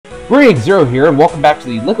Greetings, Zero here, and welcome back to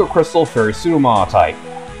the Liquid Crystal Fairy Pseudo-Monotype.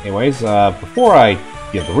 Anyways, before I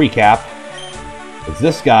give the recap, it's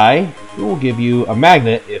this guy who will give you a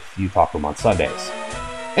magnet if you talk to him on Sundays.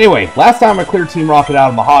 Anyway, last time I cleared Team Rocket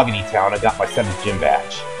out of Mahogany Town, I got my 7th gym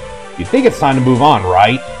badge. You'd think it's time to move on,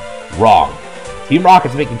 right? Wrong. Team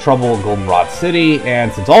Rocket's making trouble in Goldenrod City,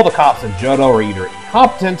 and since all the cops in Johto are either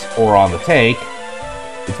incompetent or on the take,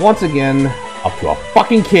 it's once again up to a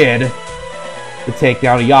fucking kid to take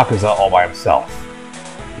down a Yakuza all by himself.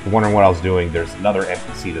 If you're wondering what I was doing, there's another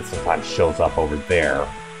NPC that sometimes shows up over there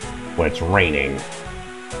when it's raining.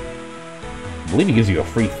 I believe he gives you a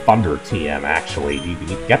free Thunder TM, actually. You can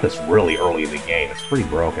get this really early in the game. It's pretty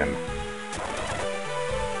broken.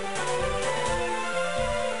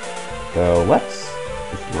 So let's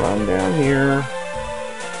just run down here.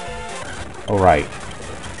 Alright.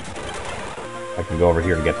 I can go over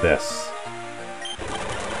here to get this.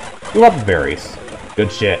 We love the berries. Good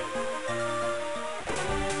shit.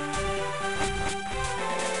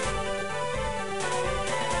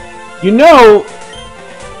 You know...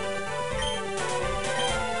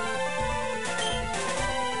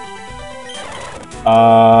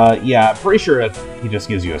 yeah, I'm pretty sure he just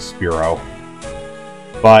gives you a Spearow.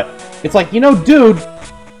 But, it's like, you know, dude,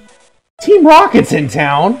 Team Rocket's in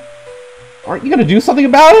town. Aren't you gonna do something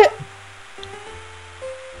about it?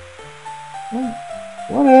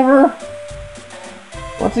 Whatever.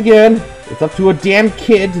 Once again, it's up to a damn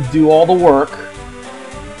kid to do all the work.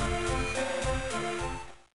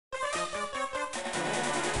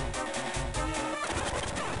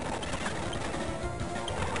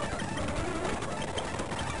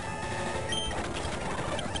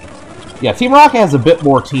 Yeah, Team Rocket has a bit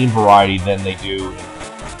more team variety than they do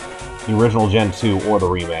in the original Gen 2 or the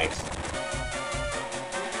remakes.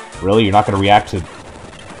 Really? You're not going to react to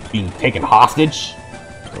being taken hostage?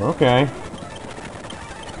 Okay.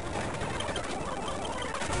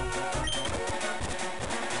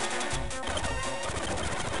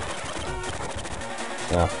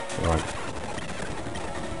 Yeah, alright.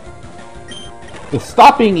 Just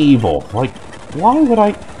stop being evil. Like, why would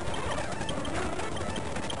I...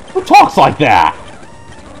 Who talks like that?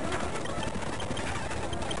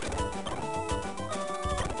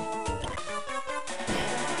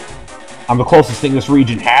 I'm the closest thing this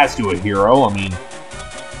region has to a hero. I mean,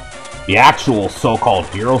 the actual so-called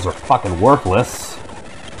heroes are fucking worthless.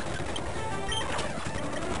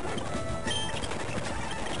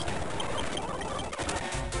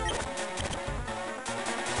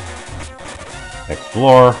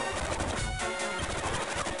 Explore.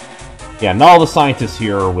 Yeah, not all the scientists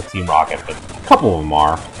here are with Team Rocket, but a couple of them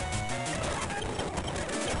are.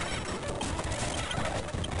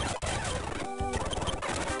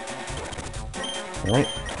 Alright.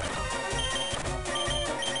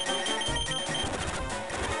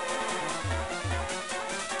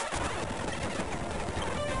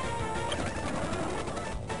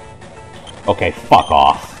 Okay, fuck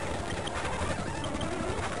off.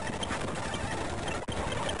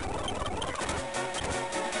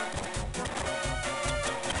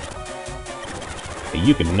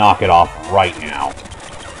 You can knock it off right now.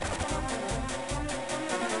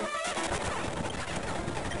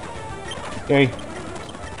 Okay.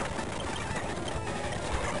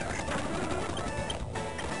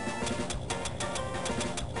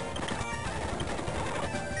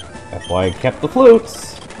 That's why I kept the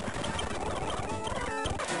flutes.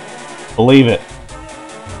 Believe it.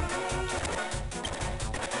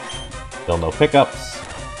 Still no pickups.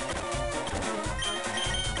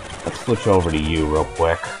 Let's switch over to you real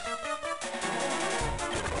quick.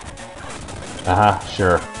 Uh-huh,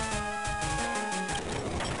 sure.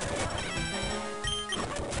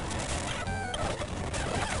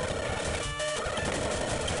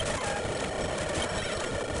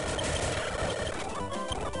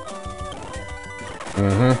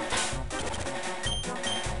 Mm-hmm.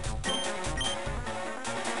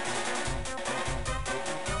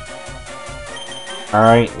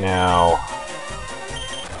 Alright, now...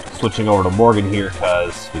 switching over to Morgan here,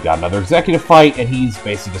 because we got another executive fight, and he's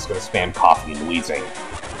basically just going to spam coffee and wheezing.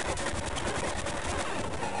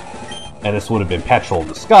 And this would have been Petrol in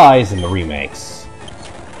disguise in the remakes.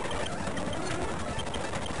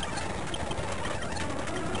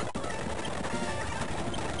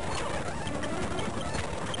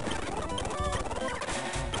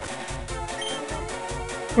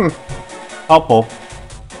 Helpful.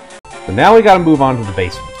 So now we gotta move on to the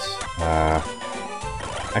basement.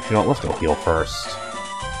 Actually, no, let's go heal first.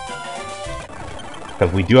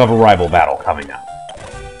 Because we do have a rival battle coming up.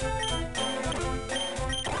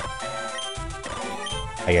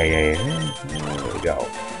 There we go.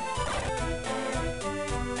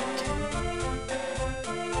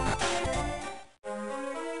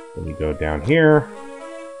 Then you go down here.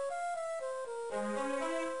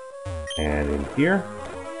 And in here.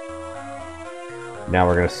 Now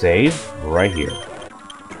we're gonna save right here.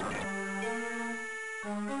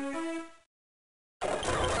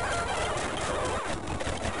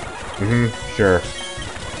 Sure.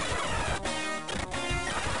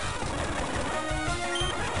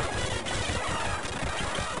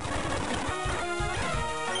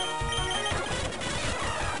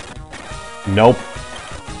 Nope.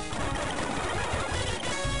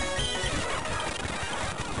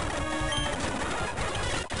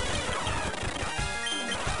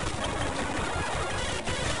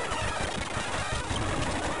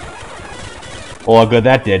 Well, good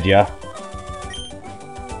that did ya.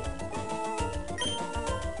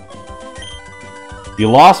 You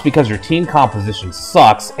lost because your team composition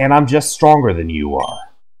sucks, and I'm just stronger than you are.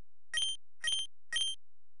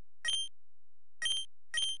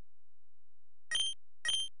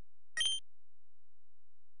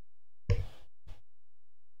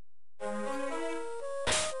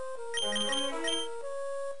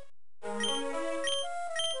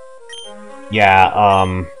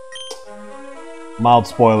 Yeah, mild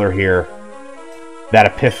spoiler here. That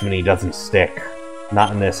epiphany doesn't stick.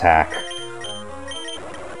 Not in this hack.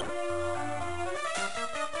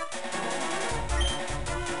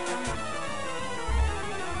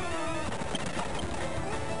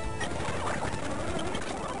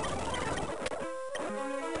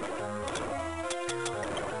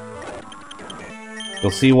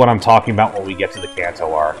 You'll see what I'm talking about when we get to the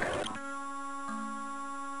Kanto arc.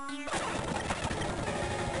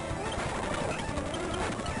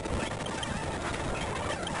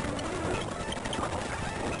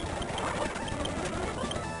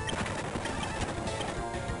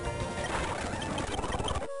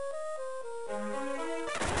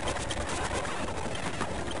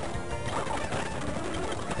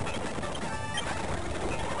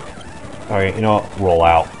 Alright, you know what? Roll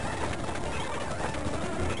out.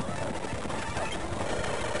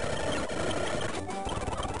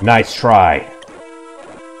 Nice try.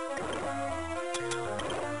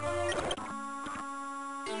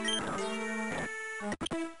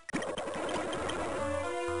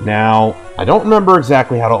 Now, I don't remember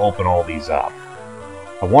exactly how to open all these up.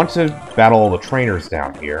 I want to battle all the trainers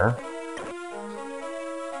down here.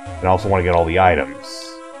 And I also want to get all the items.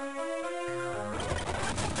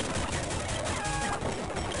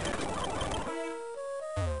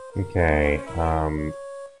 Okay, hang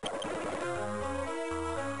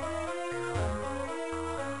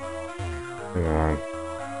on.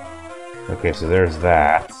 Okay, so there's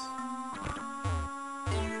that.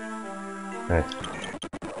 Okay.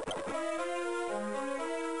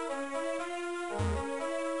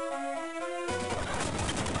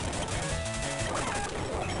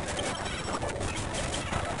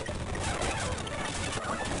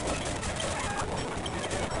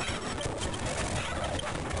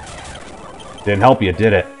 Didn't help you,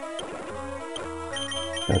 did it?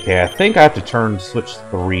 Okay, I think I have to turn switch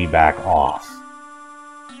 3 back off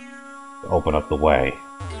to open up the way.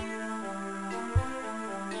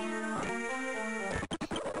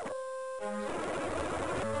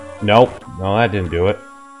 Nope, no, that didn't do it.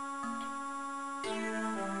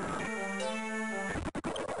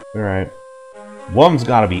 Alright. One's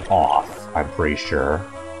gotta be off, I'm pretty sure.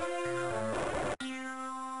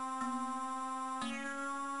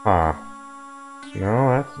 Huh.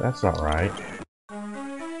 No, that's not right.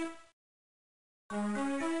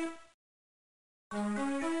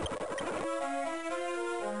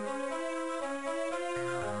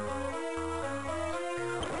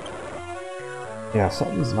 Yeah,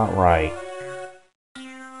 something's not right.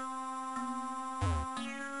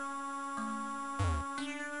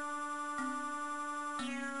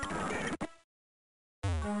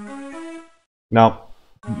 Nope.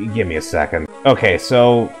 Give me a second. Okay,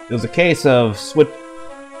 so it was a case of switch.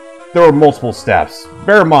 There were multiple steps.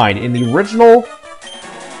 Bear in mind, in the original,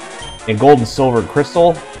 in Gold and Silver and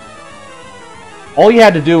Crystal, all you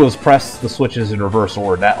had to do was press the switches in reverse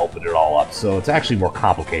order, and that opened it all up. So it's actually more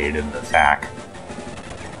complicated in this hack.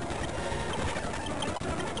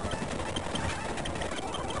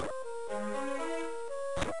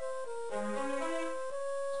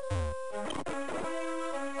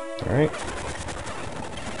 Alright.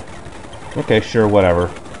 Okay, sure, whatever.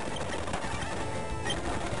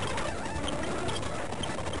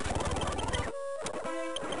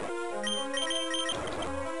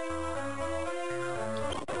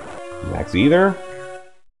 Max either?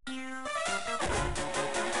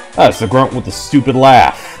 Oh, it's the grunt with the stupid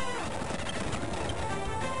laugh.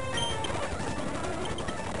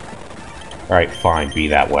 Alright, fine, be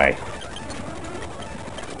that way.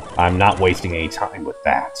 I'm not wasting any time with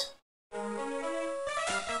that.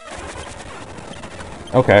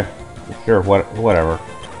 Okay. Sure, whatever.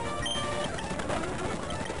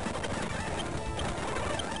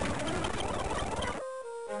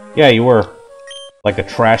 Yeah, you were. Like the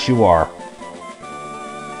trash you are.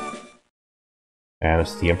 And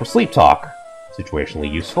it's TM for Sleep Talk.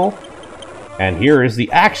 Situationally useful. And here is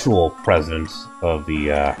the actual president of the,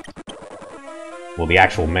 well, the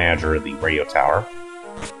actual manager of the radio tower.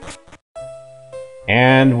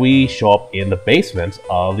 And we show up in the basement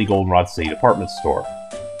of the Goldenrod City department store.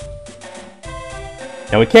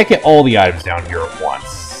 Now, we can't get all the items down here at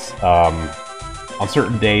once. On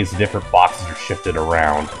certain days, the different boxes are shifted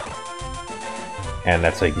around. And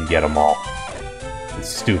that's how you can get them all. It's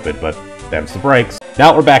stupid, but them's the breaks.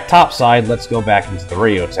 Now we're back topside, let's go back into the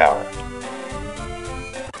radio tower.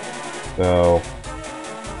 So,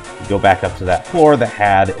 we go back up to that floor that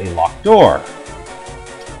had a locked door.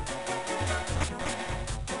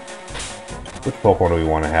 Which Pokemon do we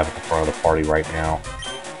want to have at the front of the party right now?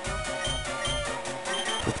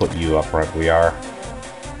 We'll put you up front, we are.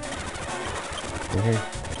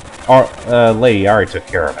 Our lady, I already took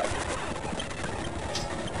care of it.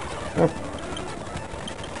 Oh.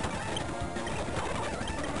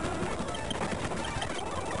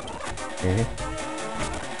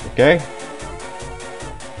 Okay.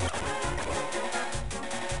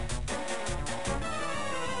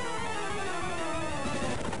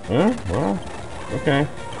 Well, okay.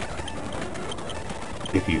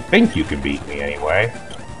 If you think you can beat me anyway.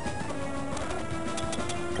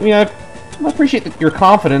 I mean, I appreciate your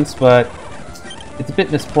confidence, but it's a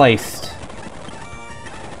bit misplaced.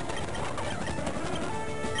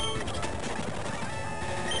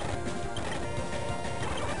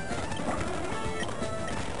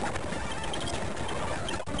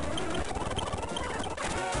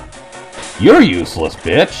 You're useless,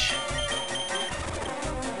 bitch!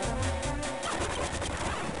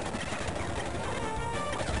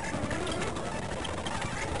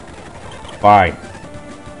 Fine.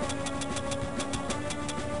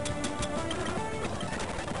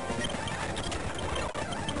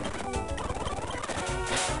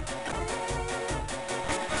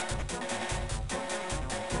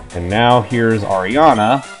 And now here's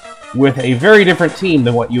Ariana with a very different team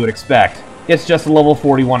than what you would expect. It's just a level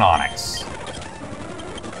 41 Onix.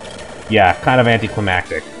 Yeah, kind of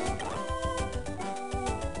anticlimactic.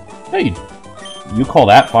 Hey, you call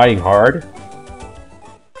that fighting hard?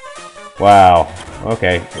 Wow.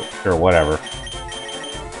 Okay, sure, whatever.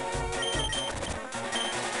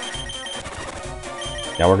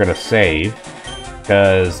 Now we're gonna save,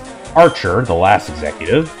 because Archer, the last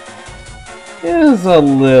executive, is a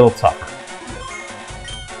little tougher.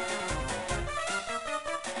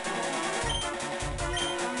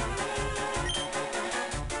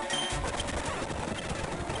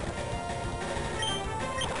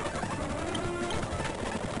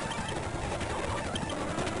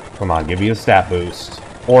 Come on, give me a stat boost.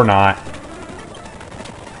 Or not.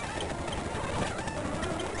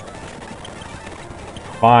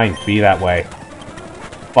 Fine, be that way.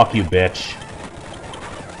 Fuck you, bitch.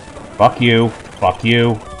 Fuck you. Fuck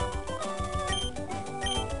you.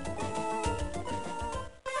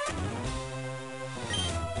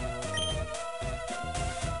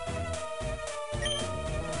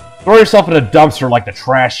 Throw yourself in a dumpster like the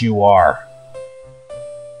trash you are.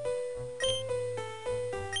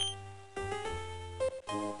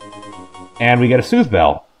 And we get a Soothe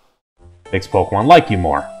Bell. Makes Pokemon like you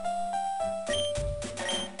more.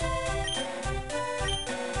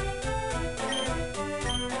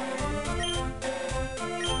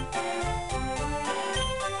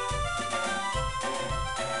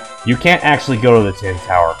 You can't actually go to the Tin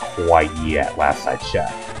Tower quite yet, last I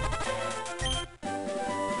checked.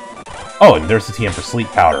 Oh, and there's the TM for Sleep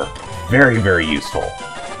Powder. Very, very useful.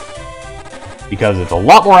 Because it's a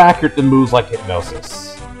lot more accurate than moves like Hypnosis.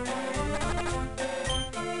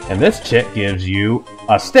 And this chit gives you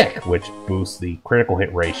a stick, which boosts the critical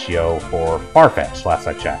hit ratio for Farfetch'd, last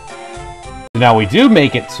I checked. So now we do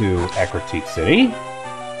make it to Ecruteak City,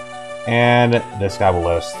 and this guy will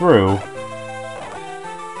let us through.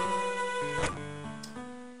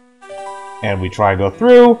 And we try and go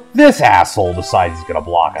through, this asshole decides he's gonna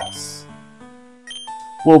block us.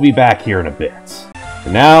 We'll be back here in a bit.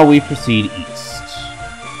 And now we proceed east.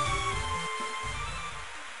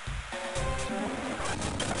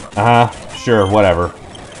 Sure, whatever.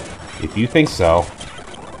 If you think so.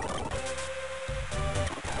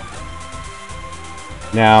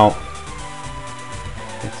 Now,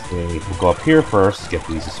 let's see, we'll go up here first, get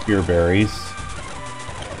these Spear Berries.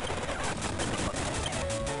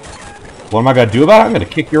 What am I gonna do about it? I'm gonna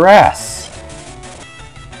kick your ass.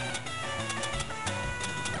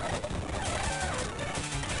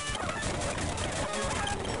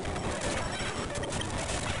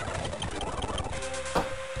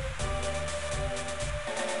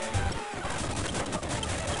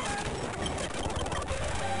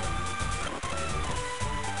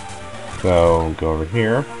 So, go over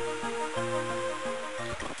here.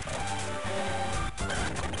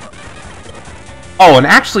 Oh, and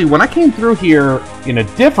actually, when I came through here in a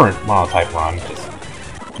different Monotype run, just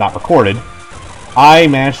not recorded, I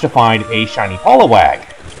managed to find a shiny Poliwag.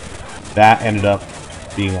 That ended up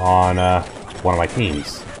being on one of my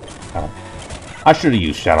teams. I should have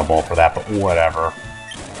used Shadow Ball for that, but whatever.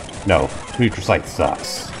 No, Future Sight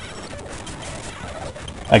sucks.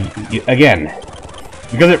 Again,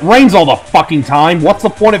 because it rains all the fucking time, what's the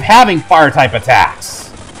point of having Fire-type attacks?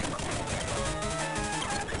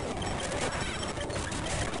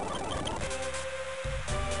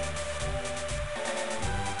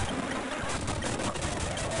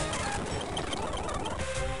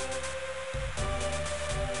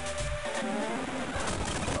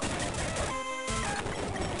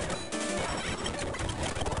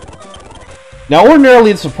 Now,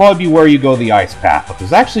 ordinarily, this would probably be where you go the ice path, but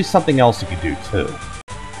there's actually something else you could do, too.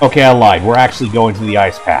 Okay, I lied. We're actually going to the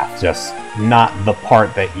ice path, just not the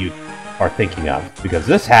part that you are thinking of, because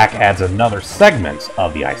this hack adds another segment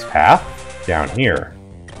of the ice path down here.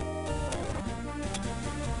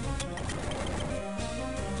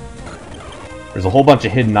 There's a whole bunch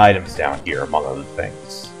of hidden items down here, among other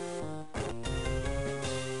things.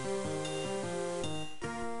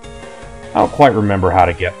 I don't quite remember how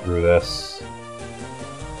to get through this.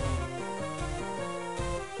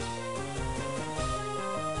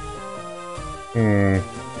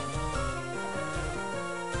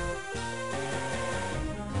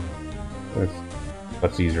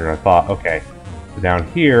 That's easier than I thought. Okay. So down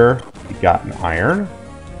here, we got an iron.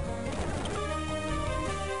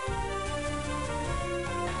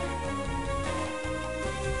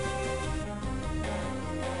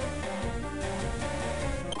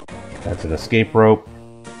 That's an escape rope.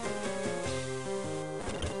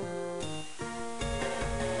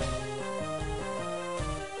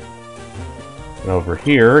 And over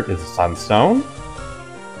here is a sunstone.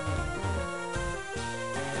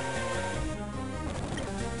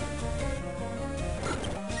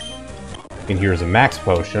 And here's a max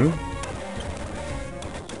potion.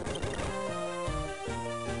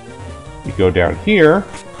 You go down here.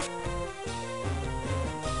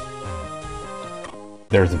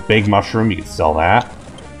 There's a big mushroom, you can sell that.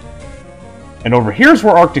 And over here's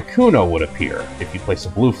where Articuno would appear if you place a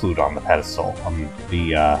blue flute on the pedestal on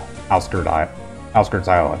the Outskirts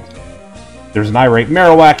Island. There's an irate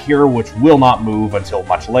Marowak here, which will not move until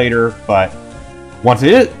much later, but once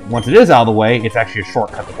it is out of the way, it's actually a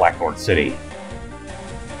shortcut to Blackthorn City.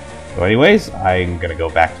 So anyways, I'm gonna go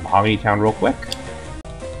back to Mahogany Town real quick.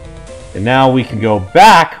 And now we can go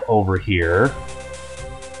back over here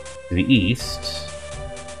to the east.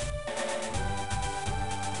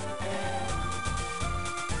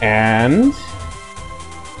 And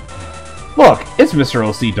look, it's Mr.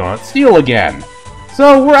 OC Donut Steel again.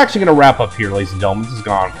 So we're actually going to wrap up here, ladies and gentlemen. This has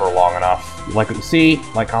gone for long enough. If you like what you see,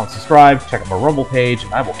 like, comment, subscribe, check out my Rumble page,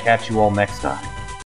 and I will catch you all next time.